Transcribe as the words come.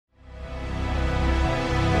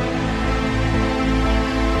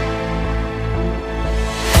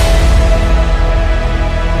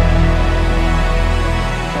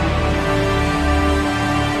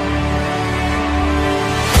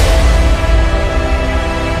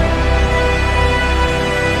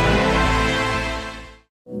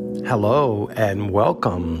Hello and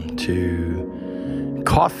welcome to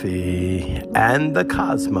Coffee and the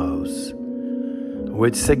Cosmos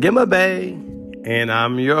with Sagima Bay, and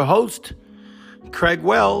I'm your host, Craig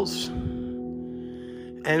Wells,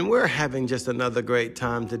 and we're having just another great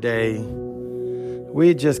time today.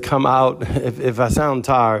 We just come out, if I sound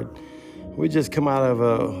tired, we just come out of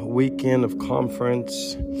a weekend of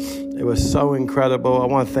conference. It was so incredible. I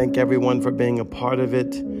want to thank everyone for being a part of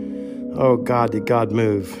it. Oh, God, did God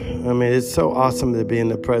move. I mean, it's so awesome to be in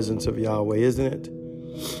the presence of Yahweh, isn't it?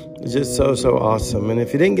 It's just so awesome. And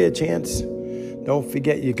if you didn't get a chance, don't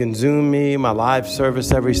forget you can Zoom me, my live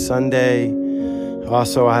service every Sunday.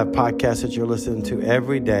 Also, I have podcasts that you're listening to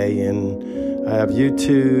every day. And I have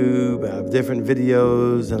YouTube, I have different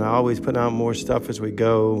videos, and I always put out more stuff as we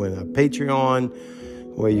go. And I have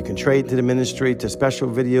Patreon, where you can trade to the ministry, to special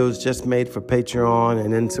videos just made for Patreon,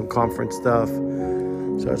 and then some conference stuff.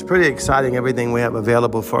 So it's pretty exciting, everything we have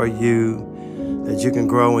available for you, that you can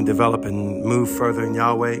grow and develop and move further in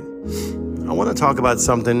Yahweh. I want to talk about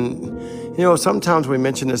something. You know, sometimes we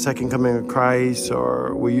mention the second coming of Christ,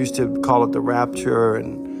 or we used to call it the rapture.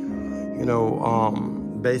 And,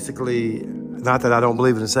 basically, not that I don't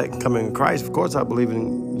believe in the second coming of Christ. Of course, I believe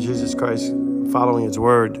in Jesus Christ, following his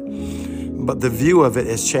word. But the view of it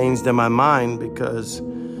has changed in my mind, because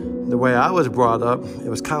the way I was brought up, it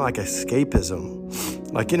was kind of like escapism.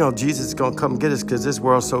 Like, Jesus is going to come get us because this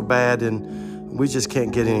world's so bad and we just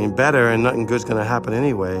can't get any better and nothing good's going to happen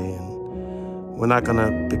anyway. And we're not going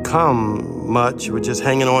to become much. We're just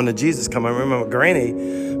hanging on to Jesus coming. I remember my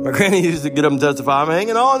granny used to get them to testify, I'm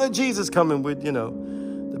hanging on to Jesus coming.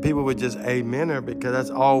 The people would just amen her, because that's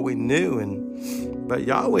all we knew. But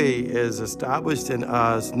Yahweh is established in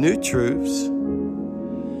us new truths.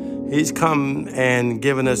 He's come and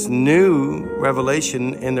given us new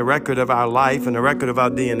revelation in the record of our life, and the record of our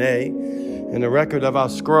DNA, and the record of our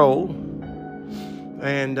scroll.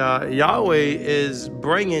 And Yahweh is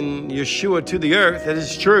bringing Yeshua to the earth. That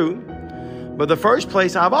is true. But the first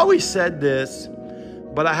place, I've always said this,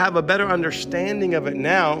 but I have a better understanding of it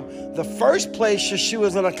now. The first place Yeshua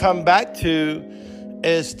is going to come back to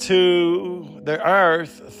is to the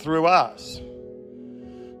earth through us,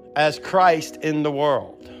 as Christ in the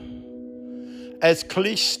world. As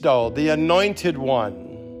Christo, the anointed one,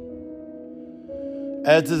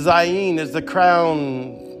 as the Zayin, as the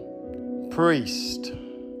crown priest.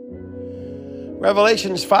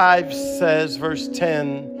 Revelations 5 says, verse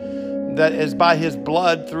 10, that is by his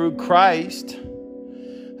blood through Christ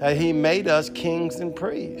that he made us kings and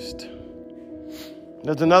priests.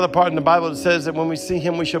 There's another part in the Bible that says that when we see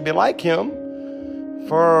him, we shall be like him.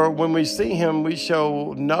 For when we see him, we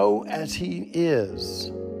shall know as he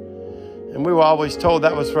is. And we were always told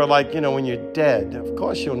that was for when you're dead. Of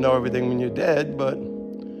course, you'll know everything when you're dead, but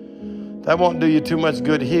that won't do you too much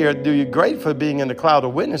good here. It'll do you great for being in the cloud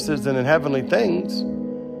of witnesses and in heavenly things.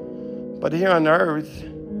 But here on earth,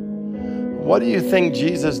 what do you think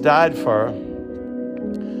Jesus died for?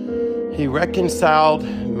 He reconciled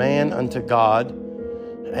man unto God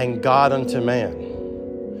and God unto man.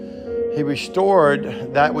 He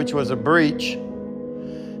restored that which was a breach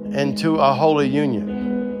into a holy union.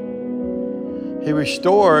 He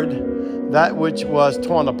restored that which was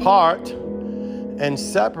torn apart and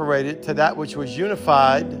separated to that which was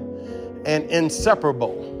unified and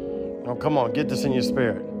inseparable. Oh, come on, get this in your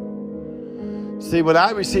spirit. See, when I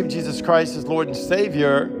received Jesus Christ as Lord and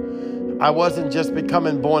Savior, I wasn't just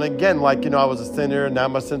becoming born again, I was a sinner and now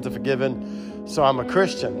my sins are forgiven, so I'm a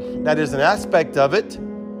Christian. That is an aspect of it,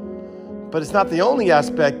 but it's not the only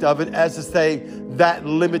aspect of it, as to say that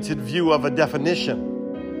limited view of a definition.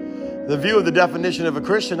 The view of the definition of a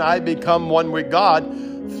Christian, I become one with God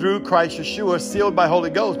through Christ Yeshua, sealed by Holy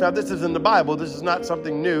Ghost. Now, this is in the Bible. This is not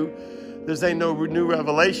something new. This ain't no new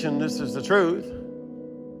revelation. This is the truth.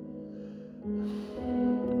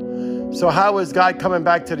 So how is God coming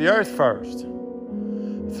back to the earth first?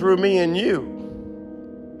 Through me and you.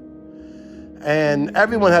 And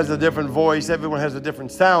everyone has a different voice. Everyone has a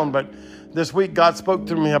different sound. But this week, God spoke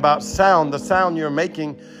to me about sound, the sound you're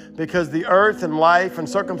making, because the earth and life and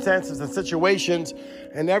circumstances and situations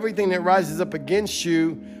and everything that rises up against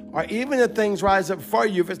you, or even if things rise up for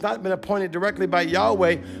you, if it's not been appointed directly by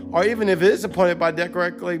Yahweh, or even if it is appointed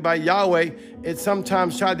directly by Yahweh, it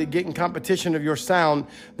sometimes tries to get in competition of your sound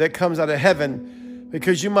that comes out of heaven.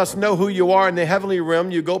 Because you must know who you are in the heavenly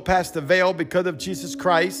realm. You go past the veil because of Jesus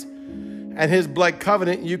Christ and his blood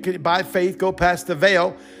covenant. You can, by faith, go past the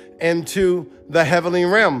veil into the heavenly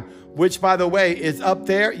realm, which, by the way, is up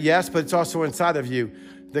there, yes, but it's also inside of you.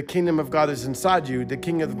 The kingdom of God is inside you. The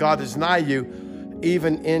kingdom of God is nigh you,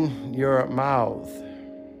 even in your mouth.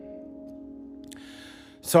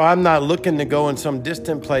 So I'm not looking to go in some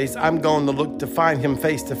distant place. I'm going to look to find him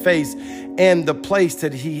face to face, and the place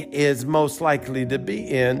that he is most likely to be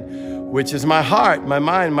in, which is my heart, my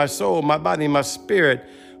mind, my soul, my body, my spirit,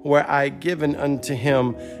 where I given unto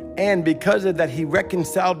him. And because of that, he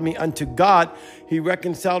reconciled me unto God. He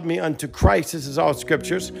reconciled me unto Christ. This is all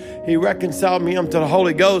scriptures. He reconciled me unto the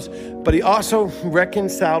Holy Ghost, but he also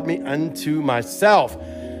reconciled me unto myself.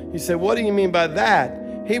 You say, what do you mean by that?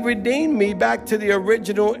 He redeemed me back to the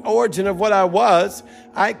original origin of what I was.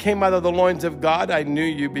 I came out of the loins of God. I knew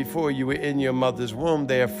you before you were in your mother's womb.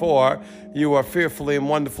 Therefore, you are fearfully and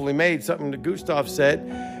wonderfully made. Something that Gustav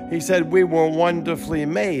said. He said, we were wonderfully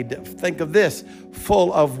made. Think of this,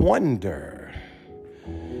 full of wonder.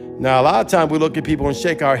 Now, a lot of times we look at people and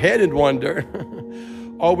shake our head and wonder,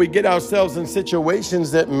 or we get ourselves in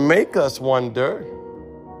situations that make us wonder.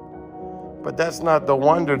 But that's not the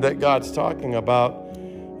wonder that God's talking about.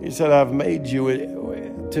 He said, I've made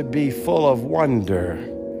you to be full of wonder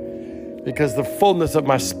because the fullness of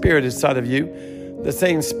my spirit is inside of you. The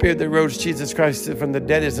same spirit that rose Jesus Christ from the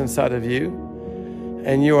dead is inside of you,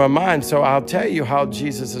 and you are mine. So I'll tell you how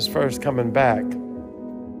Jesus is first coming back.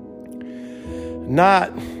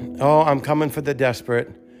 Not, oh, I'm coming for the desperate.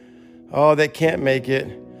 Oh, they can't make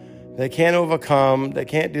it. They can't overcome. They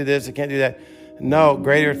can't do this. They can't do that. No,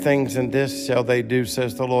 greater things than this shall they do,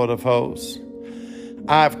 says the Lord of hosts.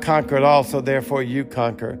 I've conquered all, so therefore you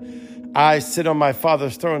conquer. I sit on my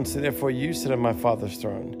Father's throne, so therefore you sit on my Father's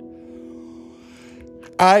throne.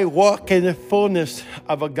 I walk in the fullness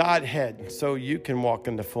of a Godhead, so you can walk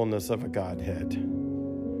in the fullness of a Godhead.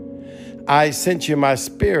 I sent you my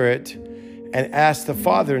spirit and asked the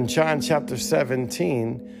Father in John chapter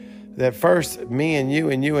 17 that first me and you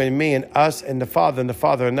and me and us and the Father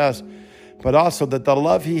and us, but also that the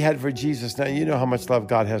love he had for Jesus. Now, you know how much love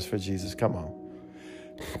God has for Jesus. Come on.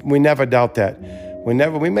 We never doubt that. We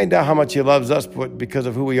may doubt how much he loves us because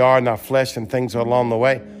of who we are in our flesh and things along the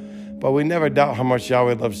way, but we never doubt how much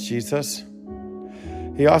Yahweh loves Jesus.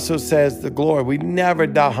 He also says the glory. We never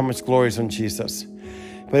doubt how much glory is on Jesus.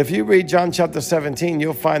 But if you read John chapter 17,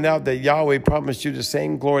 you'll find out that Yahweh promised you the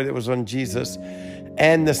same glory that was on Jesus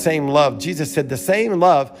and the same love. Jesus said, the same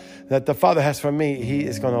love that the Father has for me, he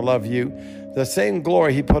is going to love you. The same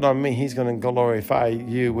glory he put on me, he's going to glorify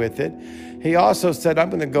you with it. He also said, I'm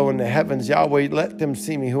going to go in the heavens. Yahweh, let them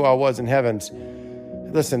see me who I was in heavens.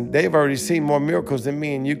 Listen, they've already seen more miracles than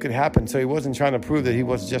me and you could happen. So he wasn't trying to prove that he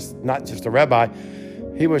was not just a rabbi.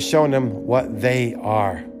 He was showing them what they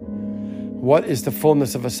are. What is the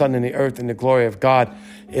fullness of a son in the earth and the glory of God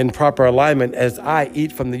in proper alignment as I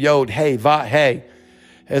eat from the Yod, Hey, Va, Hey,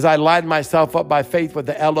 as I line myself up by faith with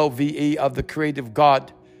the Love of the creative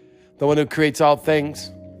God, the one who creates all things.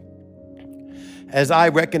 As I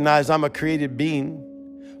recognize I'm a created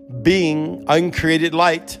being uncreated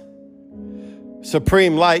light,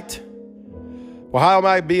 supreme light. Well, how am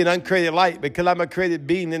I being uncreated light? Because I'm a created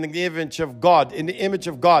being in the image of God, in the image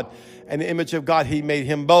of God. And the image of God, he made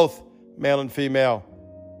him both male and female.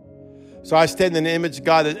 So I stand in the image of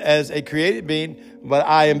God as a created being, but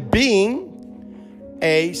I am being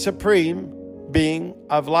a supreme being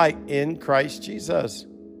of light in Christ Jesus.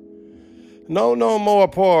 No more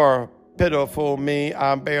poor, pitiful me,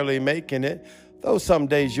 I'm barely making it. Though some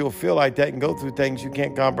days you'll feel like that and go through things you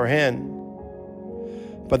can't comprehend.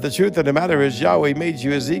 But the truth of the matter is Yahweh made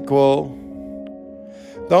you his equal.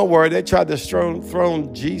 Don't worry, they tried to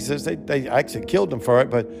throne Jesus. They actually killed him for it,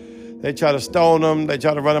 but they tried to stone him. They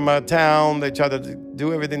tried to run him out of town. They tried to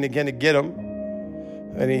do everything they can to get him.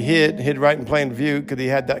 And he hid right in plain view because he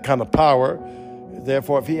had that kind of power.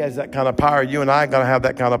 Therefore, if he has that kind of power, you and I are going to have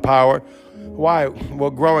that kind of power. Why? We're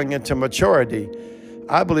growing into maturity.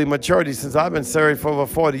 I believe maturity, since I've been saved for over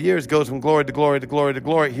 40 years, goes from glory to glory to glory to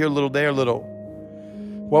glory. Here a little, there a little.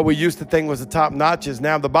 What we used to think was the top notch is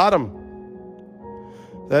now the bottom.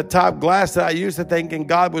 That top glass that I used to think in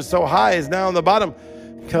God was so high is now on the bottom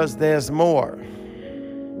because there's more.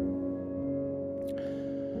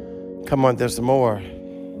 Come on, there's more.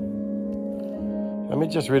 Let me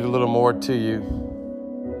just read a little more to you.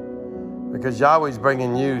 Because Yahweh's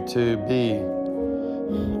bringing you to be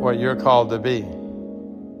what you're called to be.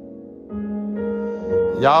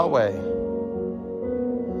 Yahweh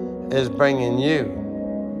is bringing you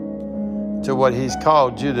to what he's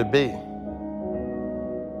called you to be.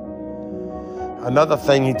 Another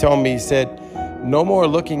thing he told me, he said, no more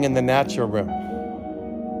looking in the natural realm.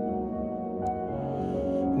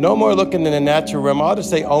 No more looking in the natural realm. I ought to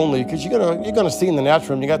say only, because you're gonna see in the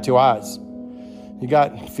natural realm, you got two eyes. You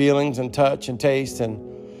got feelings and touch and taste,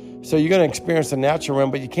 and so you're going to experience the natural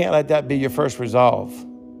realm, but you can't let that be your first resolve.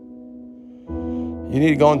 You need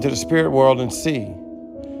to go into the spirit world and see.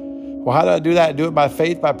 Well, how do I do that? I do it by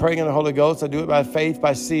faith, by praying in the Holy Ghost. I do it by faith,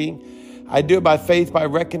 by seeing. I do it by faith, by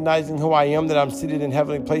recognizing who I am, that I'm seated in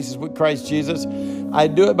heavenly places with Christ Jesus. I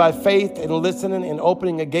do it by faith and listening and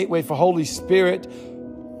opening a gateway for Holy Spirit.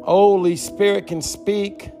 Holy Spirit can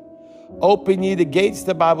speak. Open ye the gates,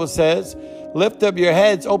 the Bible says. Lift up your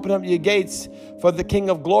heads, open up your gates, for the King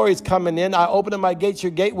of glory is coming in. I open up my gates,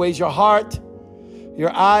 your gateways, your heart,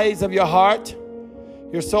 your eyes of your heart,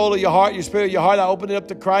 your soul of your heart, your spirit of your heart. I open it up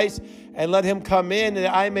to Christ and let him come in,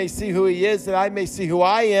 that I may see who he is, that I may see who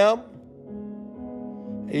I am.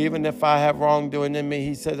 Even if I have wrongdoing in me,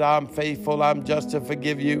 he says, I'm faithful, I'm just to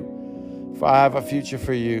forgive you, for I have a future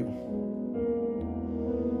for you.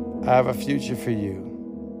 I have a future for you.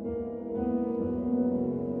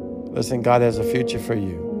 Listen, God has a future for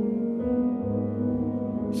you.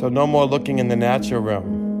 So no more looking in the natural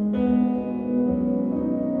realm.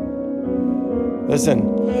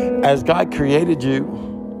 Listen, as God created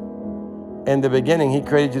you in the beginning, he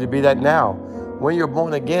created you to be that now. When you're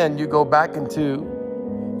born again, you go back into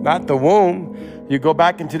not the womb, you go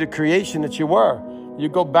back into the creation that you were. You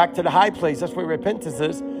go back to the high place. That's what repentance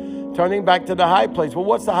is. Turning back to the high place. Well,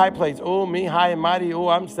 what's the high place? Oh, me high and mighty. Oh,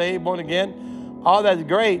 I'm saved, born again. All that's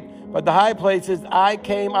great. But the high place is I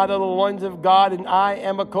came out of the loins of God and I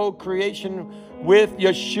am a co-creation with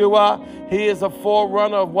Yeshua. He is a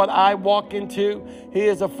forerunner of what I walk into. He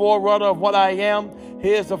is a forerunner of what I am.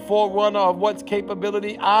 He is a forerunner of what's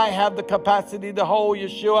capability. I have the capacity to hold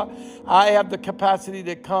Yeshua. I have the capacity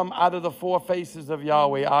to come out of the four faces of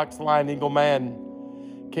Yahweh: ox, lion, eagle,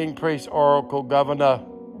 man, king, priest, oracle, governor,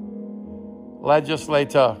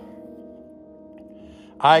 legislator.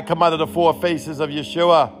 I come out of the four faces of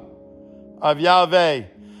Yeshua, of Yahweh.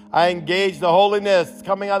 I engage the holiness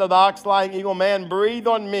coming out of the ox, lion, eagle, man. Breathe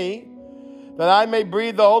on me, that I may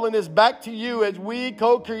breathe the holiness back to you as we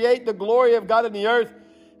co-create the glory of God in the earth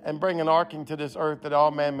and bring an arking to this earth, that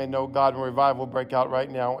all men may know God. And revival will break out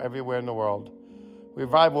right now everywhere in the world.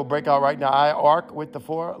 Revival will break out right now. I ark with the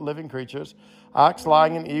four living creatures, ox,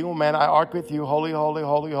 lion, and eagle, man. I ark with you, holy, holy,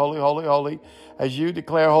 holy, holy, holy, holy, as you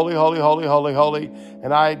declare holy, holy, holy, holy, holy.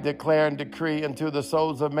 And I declare and decree unto the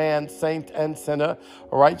souls of man, saint and sinner,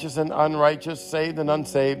 righteous and unrighteous, saved and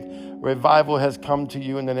unsaved, revival has come to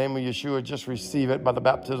you in the name of Yeshua. Just receive it by the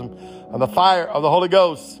baptism of the fire of the Holy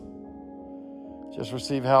Ghost. Just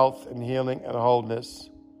receive health and healing and wholeness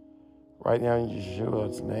right now in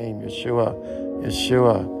Yeshua's name. Yeshua,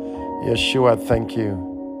 Yeshua, Yeshua, thank you.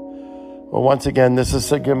 Well, once again, this is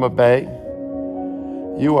Sagima Bay.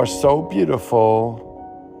 You are so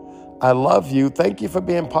beautiful. I love you. Thank you for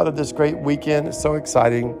being part of this great weekend. It's so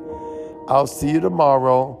exciting. I'll see you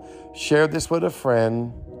tomorrow. Share this with a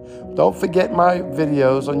friend. Don't forget my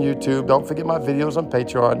videos on YouTube. Don't forget my videos on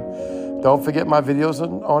Patreon. Don't forget my videos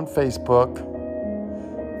on Facebook.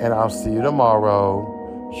 And I'll see you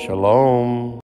tomorrow. Shalom.